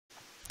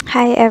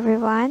Hi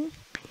everyone!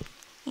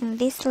 In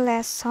this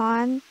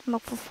lesson,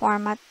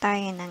 magpo-format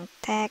tayo ng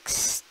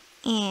text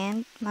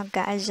and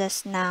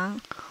mag-a-adjust ng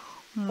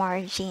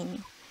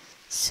margin.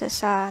 So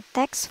sa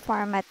text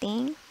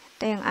formatting,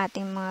 ito yung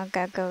ating mga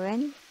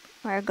gagawin.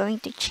 We're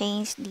going to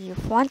change the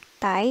font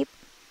type,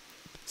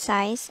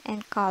 size,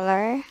 and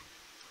color.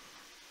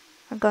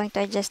 We're going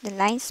to adjust the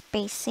line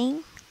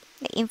spacing,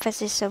 the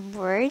emphasis of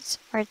words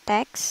or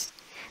text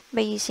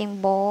by using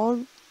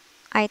bold,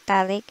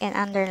 italic, and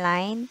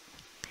underline.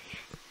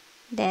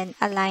 Then,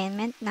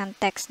 alignment ng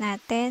text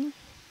natin.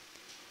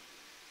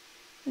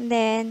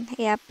 Then,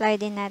 i-apply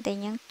din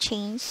natin yung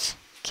change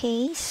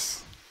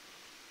case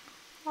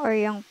or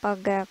yung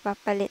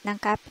pagpapalit ng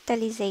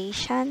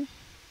capitalization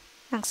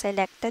ng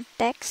selected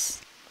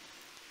text.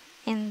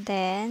 And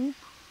then,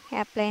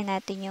 i-apply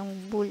natin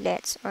yung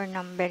bullets or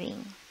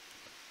numbering.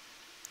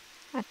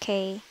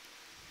 Okay.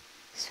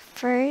 So,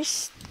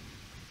 first,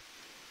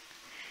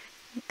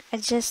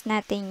 adjust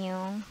natin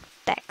yung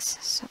text.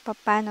 So,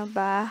 paano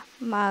ba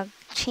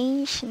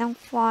mag-change ng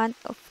font?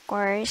 Of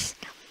course,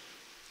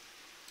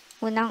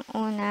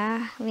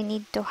 unang-una, we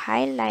need to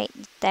highlight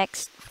the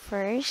text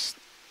first.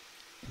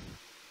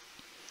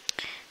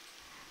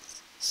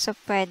 So,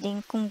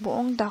 pwedeng kung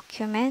buong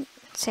document,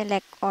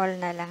 select all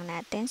na lang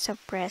natin. So,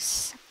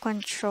 press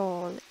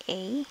Ctrl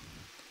A.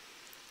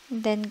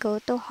 Then,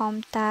 go to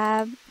Home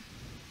tab.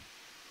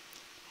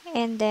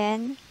 And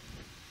then,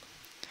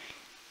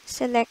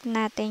 select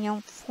natin yung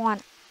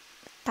font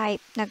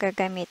type na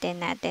gagamitin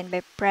natin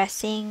by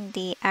pressing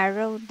the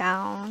arrow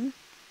down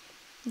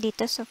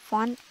dito sa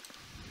font.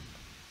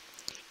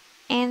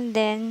 And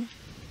then,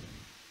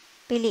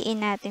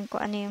 piliin natin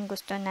kung ano yung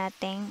gusto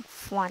nating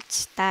font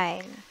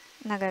style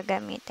na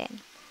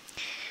gagamitin.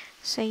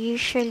 So,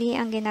 usually,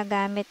 ang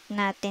ginagamit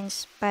natin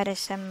para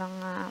sa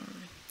mga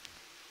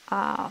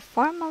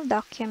formal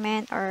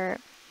document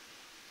or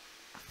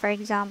for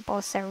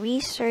example, sa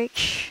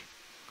research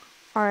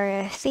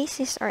or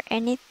thesis or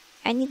any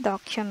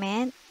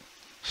document,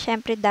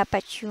 syempre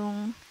dapat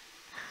yung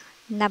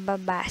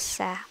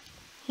nababasa.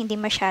 Hindi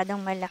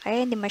masyadong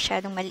malaki, hindi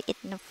masyadong maliit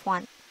na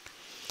font.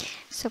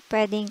 So,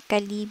 pwedeng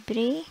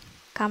Calibre,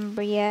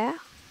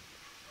 Cambria,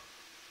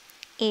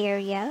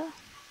 Arial,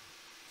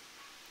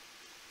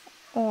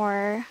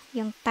 or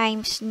yung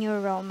Times New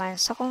Roman.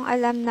 So, kung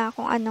alam na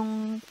kung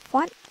anong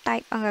font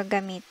type ang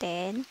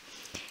gagamitin,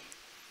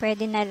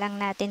 pwede na lang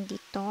natin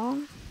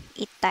dito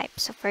i-type.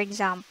 So, for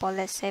example,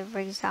 let's say,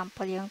 for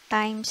example, yung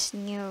Times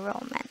New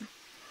Roman.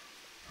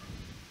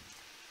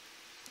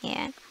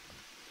 Yan.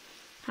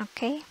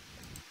 Okay.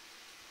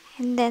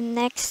 And then,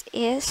 next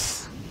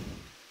is,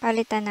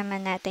 palitan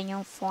naman natin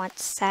yung font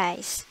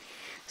size.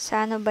 So,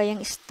 ano ba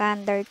yung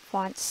standard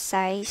font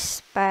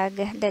size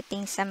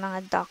pagdating sa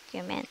mga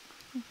document?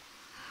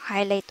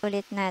 Highlight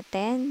ulit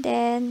natin,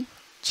 then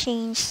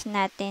change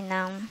natin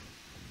ng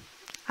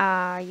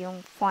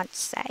yung font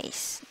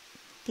size.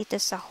 Dito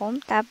sa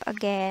Home tab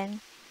again,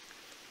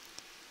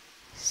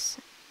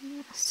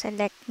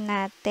 select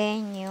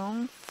natin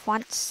yung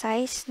font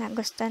size na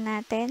gusto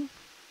natin.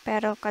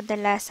 Pero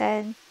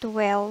kadalasan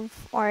 12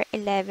 or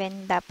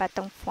 11 dapat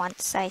ang font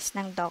size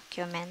ng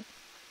document.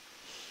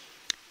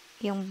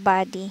 Yung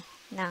body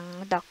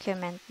ng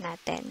document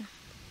natin.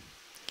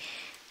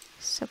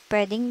 So,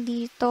 pwedeng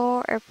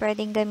dito or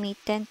pwedeng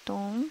gamitin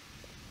tong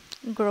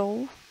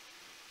grow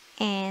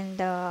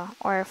and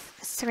or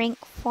shrink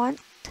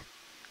font.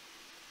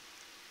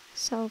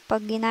 So,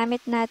 pag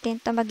ginamit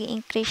natin ito,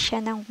 mag-i-increase siya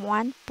ng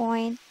 1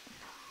 point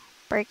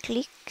per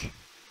click.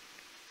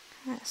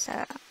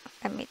 So,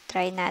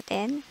 try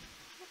natin.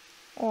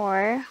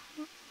 Or,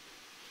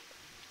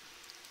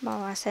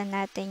 bawasan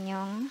natin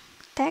yung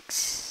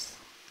text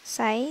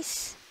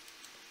size.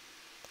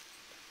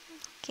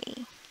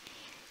 Okay.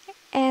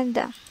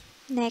 And,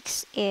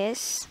 next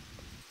is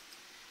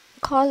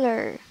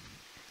color.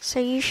 So,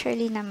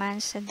 usually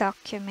naman sa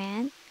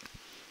document,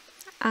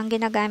 ang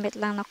ginagamit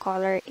lang na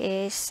color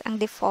is, ang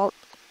default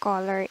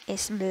color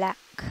is black.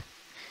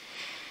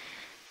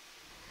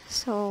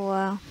 So,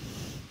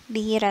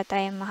 bihira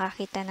tayo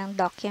makakita ng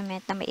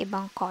document na may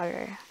ibang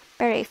color.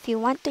 Pero if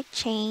you want to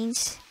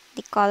change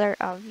the color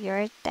of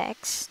your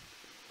text,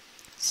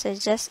 so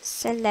just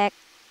select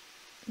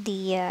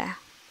the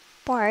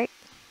part,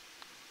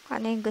 kung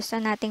ano yung gusto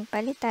nating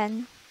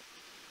palitan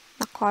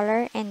na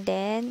color, and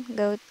then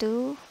go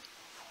to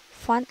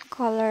font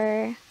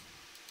color,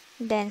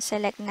 then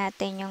select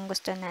natin yung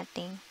gusto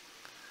nating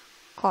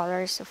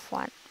color sa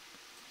font.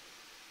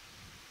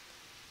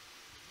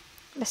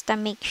 Basta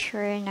make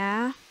sure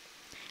na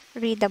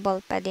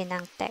readable pa din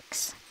ang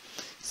text.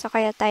 So,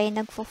 kaya tayo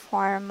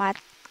nagfo-format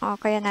o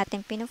kaya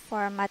natin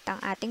pino-format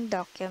ang ating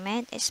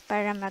document is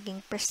para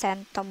maging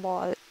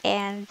presentable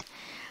and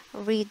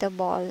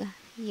readable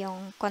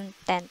yung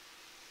content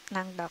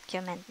ng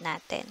document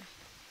natin.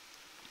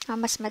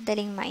 Mas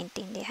madaling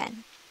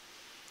maintindihan.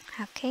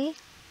 Okay?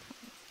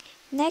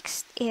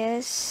 Next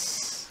is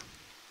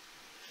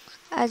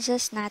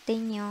adjust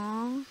natin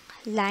yung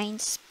line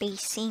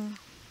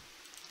spacing.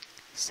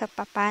 So,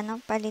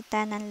 paano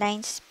palitan ng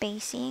line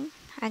spacing?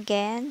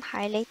 Again,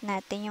 highlight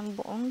natin yung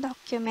buong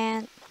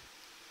document.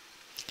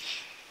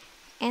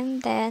 And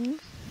then,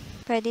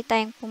 pwede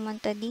tayong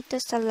pumunta dito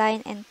sa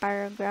line and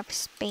paragraph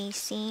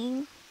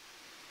spacing.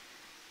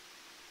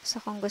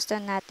 So, kung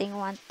gusto nating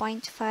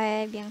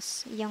 1.5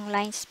 yung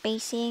line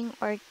spacing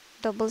or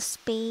double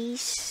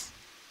space,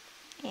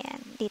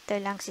 ayan, dito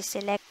lang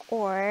si-select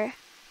or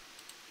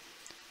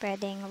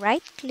pwedeng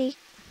right-click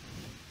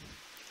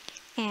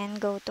and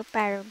go to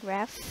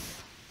paragraph.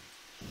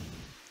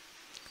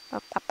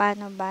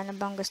 Paano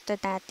bang gusto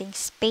nating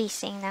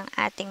spacing ng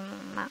ating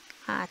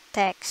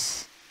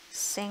text?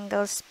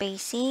 Single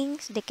spacing,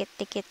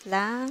 dikit-dikit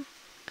lang,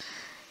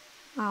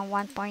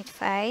 1.5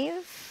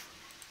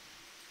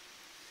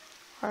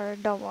 or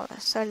double.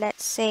 So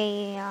let's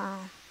say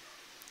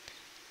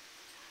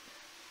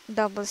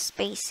double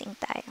spacing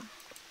tayo.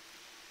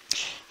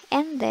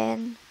 And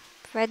then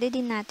pwede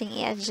din nating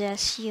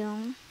i-adjust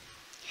yung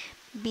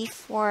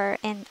before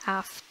and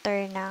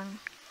after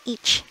ng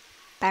each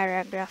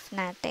paragraph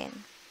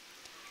natin.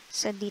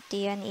 So, dito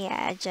yun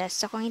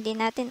i-adjust. So, kung hindi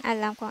natin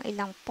alam kung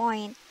ilang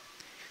point,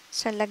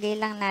 so, lagay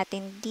lang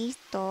natin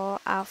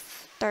dito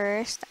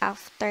after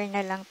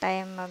na lang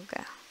tayo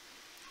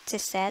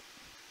mag-set.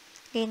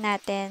 Lagay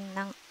natin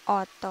ng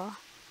auto.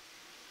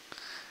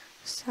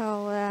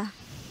 So,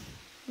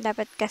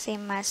 dapat kasi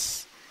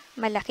mas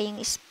malaki yung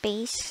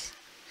space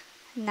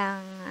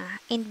ng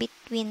in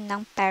between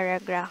ng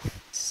paragraph.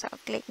 So,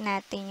 click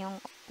natin yung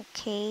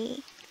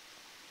okay.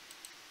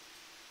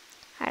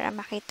 Para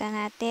makita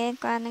natin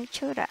kung anong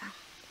tsura.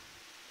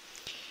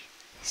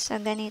 So,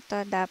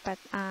 ganito dapat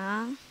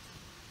ang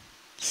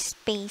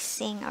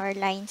spacing or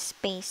line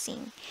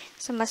spacing.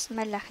 So, mas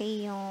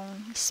malaki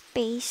yung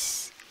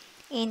space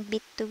in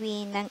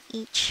between ng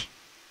each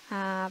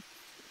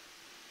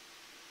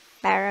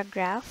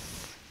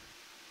paragraph.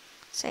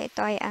 So,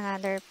 ito ay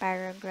another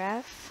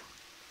paragraph.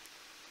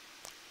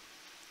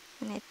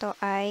 And ito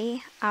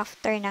ay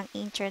after ng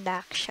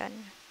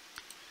introduction.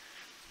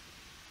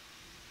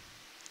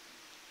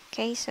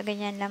 Okay, so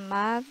ganyan lang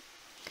mag-adjust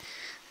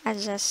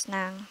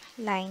ng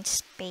line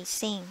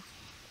spacing.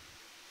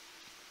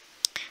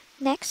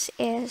 Next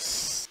is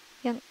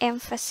yung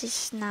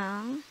emphasis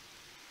ng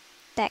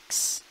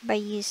text by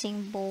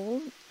using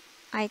bold,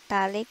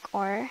 italic,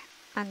 or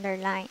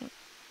underline.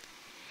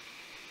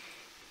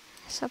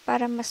 So,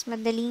 para mas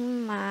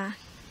madaling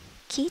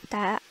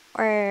makita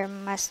or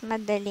mas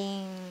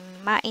madaling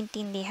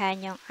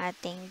maintindihan yung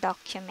ating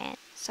document.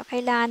 So,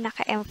 kailangan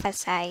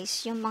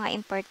naka-emphasize yung mga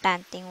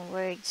importanteng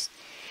words.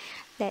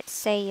 Let's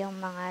say, yung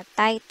mga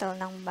title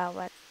ng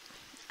bawat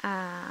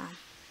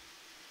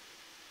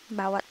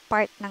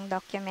part ng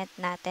document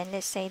natin.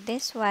 Let's say,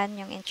 this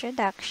one, yung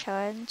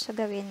introduction. So,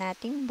 gawin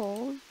natin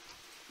bold.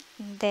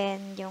 And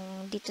then,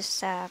 yung dito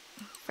sa,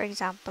 for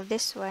example,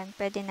 this one,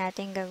 pwede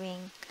natin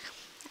gawing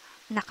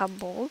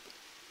naka-bold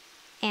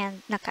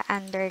and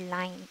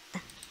naka-underline.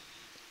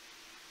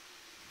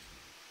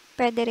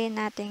 Pwede rin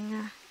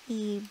natin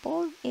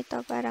i-bold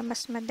ito para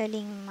mas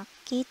madaling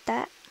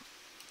makita.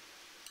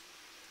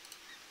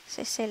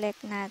 So,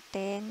 select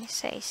natin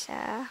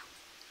isa-isa.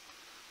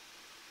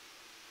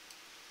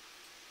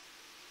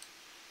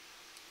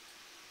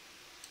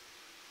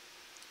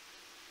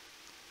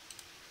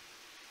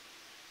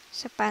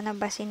 So, paano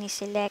ba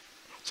siniselect?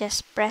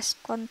 Just press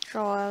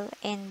Control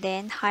and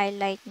then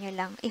highlight nyo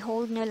lang.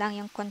 I-hold nyo lang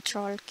yung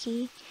Control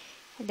key.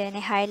 And then,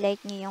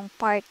 i-highlight nyo yung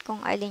part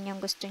kung alin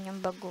yung gusto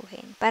nyong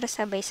baguhin. Para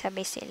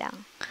sabay-sabay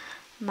silang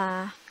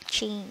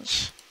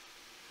ma-change.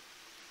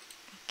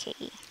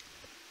 Okay.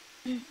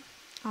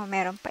 Oh,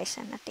 meron pa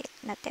isa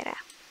natira.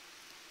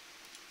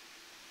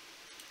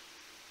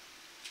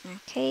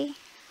 Okay.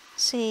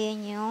 So,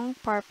 yun yung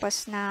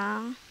purpose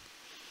ng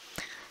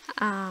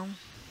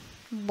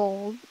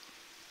bold,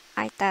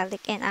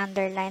 italic, and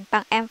underline.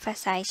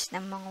 Pang-emphasize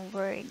ng mga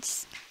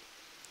words.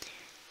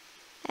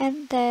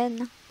 And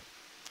then,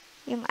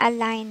 yung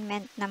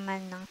alignment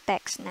naman ng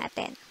text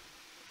natin.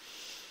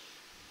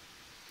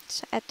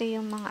 So, ito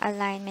yung mga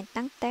alignment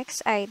ng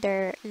text.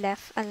 Either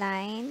left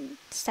align,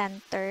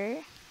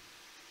 center,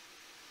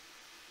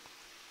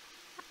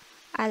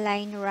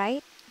 align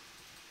right,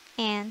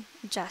 and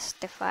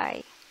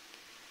justify.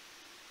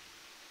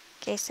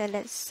 Okay, so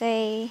let's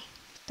say,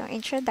 itong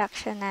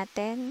introduction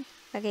natin,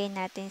 lagay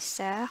natin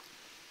sa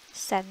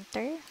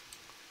center.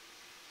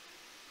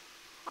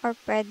 Or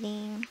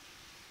pwedeng,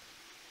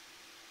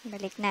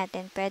 balik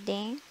natin,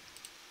 pwedeng,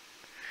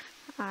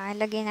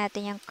 lagay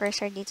natin yung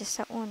cursor dito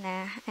sa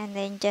una, and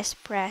then just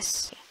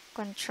press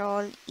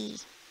Control E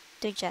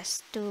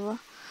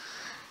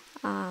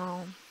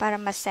para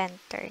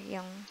ma-center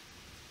yung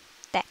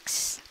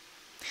text.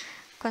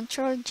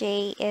 Control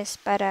J is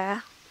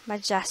para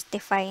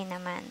ma-justify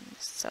naman.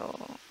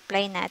 So,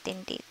 apply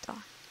natin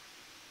dito.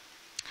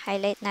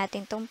 Highlight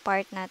natin tong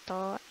part na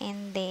to,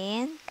 and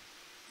then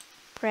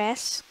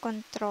press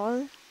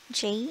Control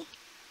J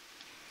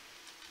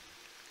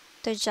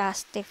to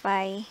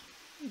justify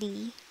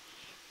the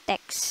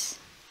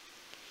text.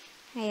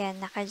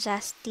 Ayan,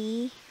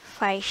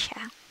 naka-justify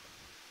siya.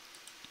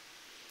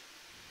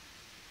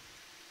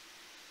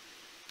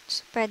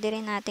 So, pwede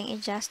rin nating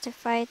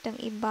i-justify itong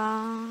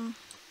ibang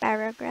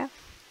paragraph.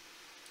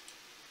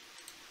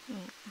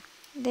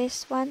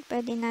 This one,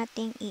 pwede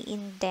nating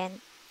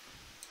i-indent.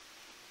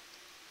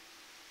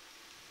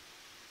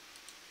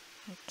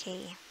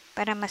 Okay,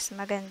 para mas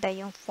maganda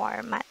yung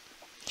format.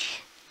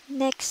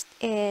 Next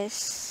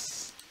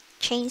is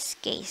change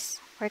case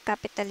or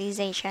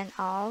capitalization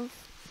of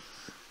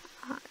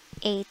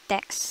a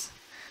text.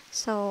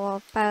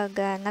 So, pag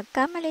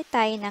nagkamali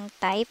tayo ng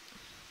type,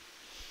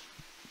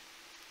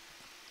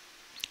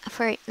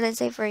 let's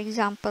say for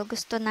example,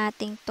 gusto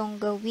nating tong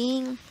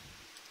gawing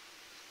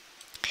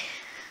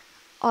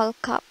all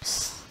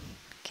caps.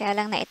 Kaya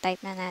lang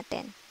na-type na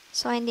natin.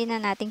 So, hindi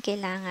na natin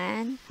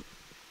kailangan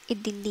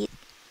i-delete.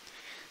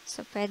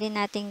 So, pwede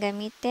natin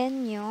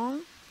gamitin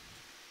yung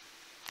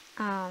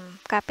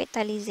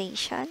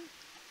capitalization.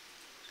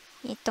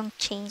 Itong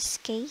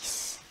change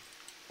case.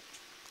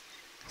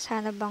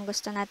 Sana bang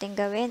gusto natin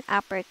gawin?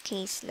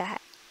 Uppercase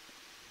lahat.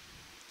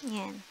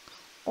 Yan.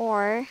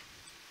 Or,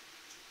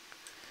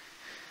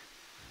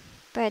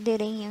 pwede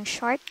rin yung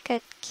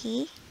shortcut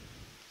key,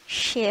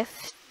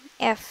 Shift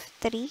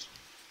F3.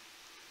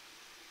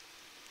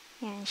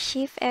 Yan,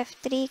 Shift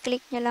F3,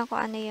 click nyo lang kung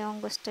ano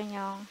yung gusto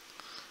nyong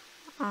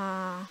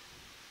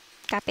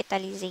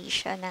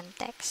capitalization ng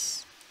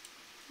text.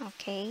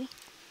 Okay?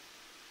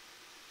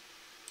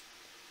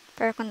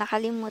 Pero kung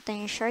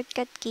nakalimutan yung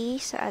shortcut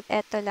key, so at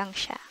eto lang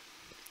siya.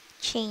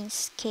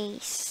 Change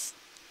case.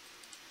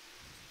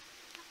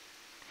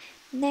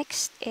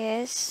 Next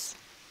is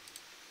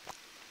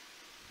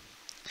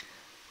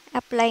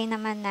apply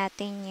naman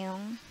natin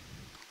yung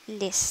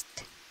list.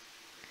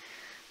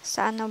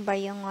 So, ano ba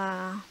yung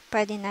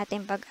pwede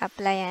natin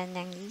pag-applyan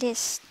ng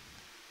list?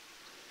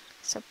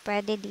 So,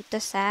 pwede dito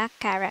sa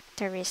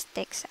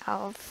characteristics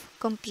of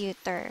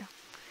computer.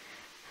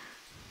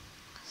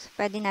 So,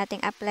 pwede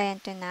nating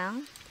applyan ito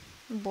ng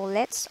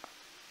bullets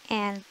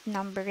and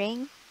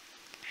numbering.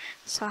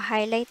 So,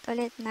 highlight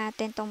ulit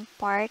natin tong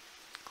part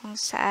kung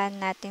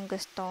saan natin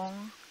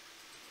gustong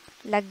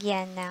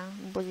lagyan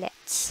ng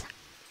bullets.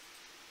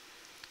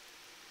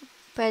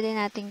 Pwede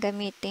natin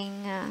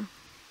gamitin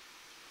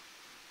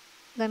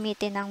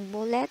ng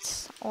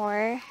bullets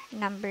or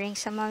numbering.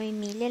 So,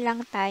 mamimili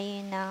lang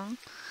tayo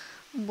ng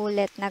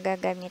bullet na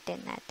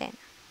gagamitin natin.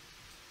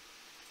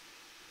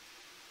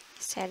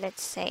 So,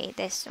 let's say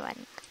this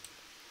one.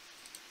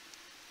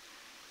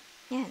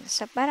 Yan.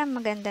 So, para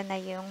maganda na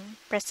yung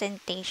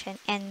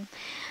presentation and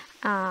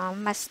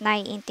mas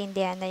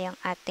naiintindihan na yung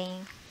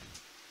ating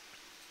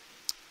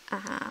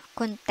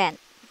content.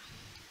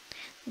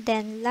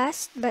 Then,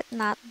 last but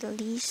not the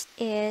least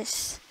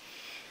is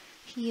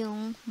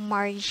yung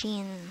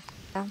margin.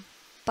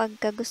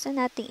 Pagka gusto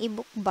nating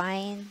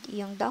i-bookbind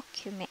yung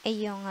document,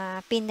 yung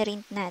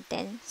pinrint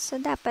natin, so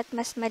dapat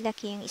mas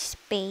malaki yung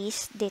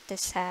space dito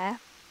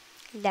sa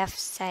left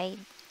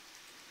side.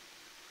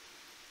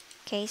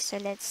 Okay,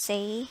 so let's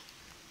say,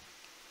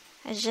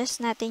 adjust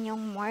natin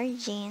yung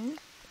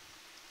margin.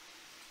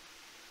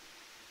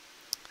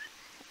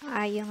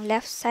 Yung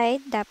left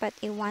side, dapat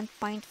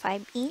 1.5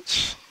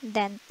 inch.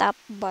 Then, top,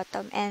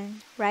 bottom,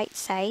 and right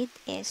side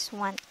is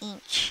 1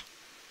 inch.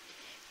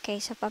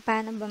 Okay, so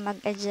paano ba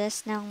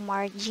mag-adjust ng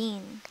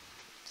margin?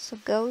 So,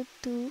 go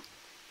to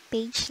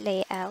page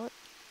layout.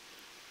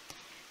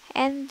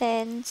 And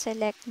then,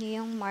 select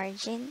nyo yung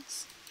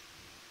margins.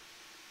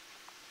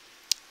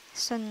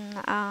 So,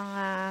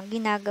 ang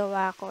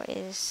ginagawa ko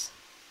is,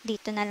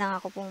 dito na lang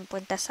ako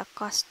pumunta sa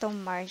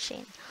custom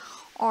margin.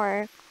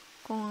 Or,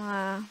 kung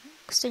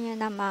gusto nyo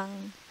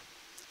namang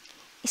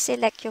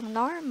i-select yung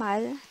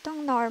normal,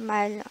 itong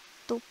normal,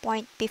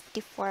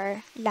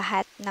 2.54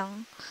 lahat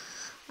ng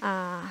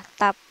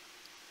top,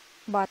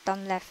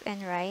 bottom, left,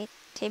 and right.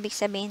 So, ibig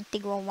sabihin,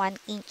 tigwa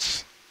 1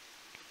 inch.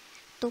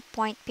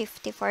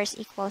 2.54 is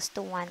equals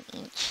to 1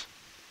 inch.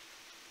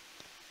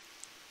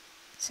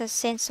 So,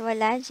 since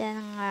wala dyan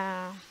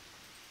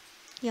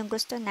yung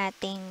gusto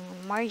nating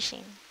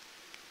margin,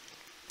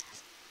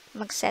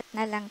 mag-set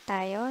na lang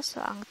tayo.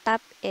 So, ang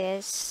top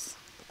is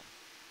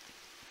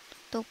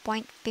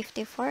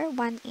 2.54,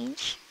 1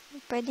 inch.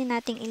 Pwede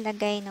nating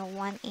ilagay na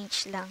 1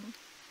 inch lang.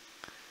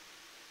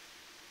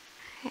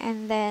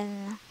 And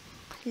then,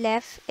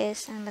 left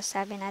is, ano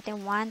masabi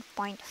natin,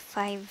 1.5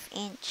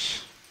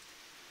 inch.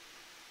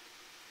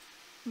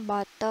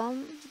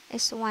 Bottom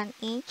is 1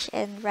 inch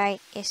and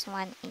right is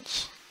 1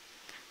 inch.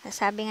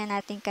 Sabi nga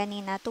natin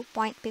kanina,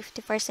 2.54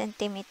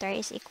 cm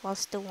is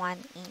equals to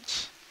 1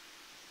 inch.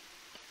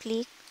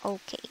 Click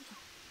OK.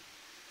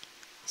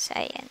 So,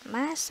 ayan.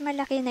 Mas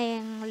malaki na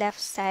yung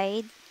left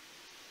side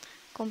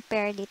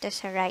compare dito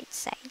sa right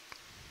side.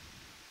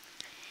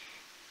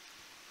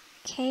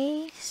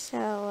 Okay,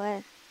 so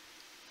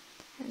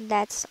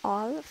that's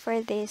all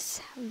for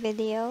this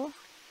video.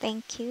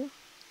 Thank you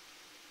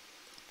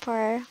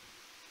for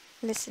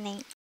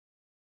listening.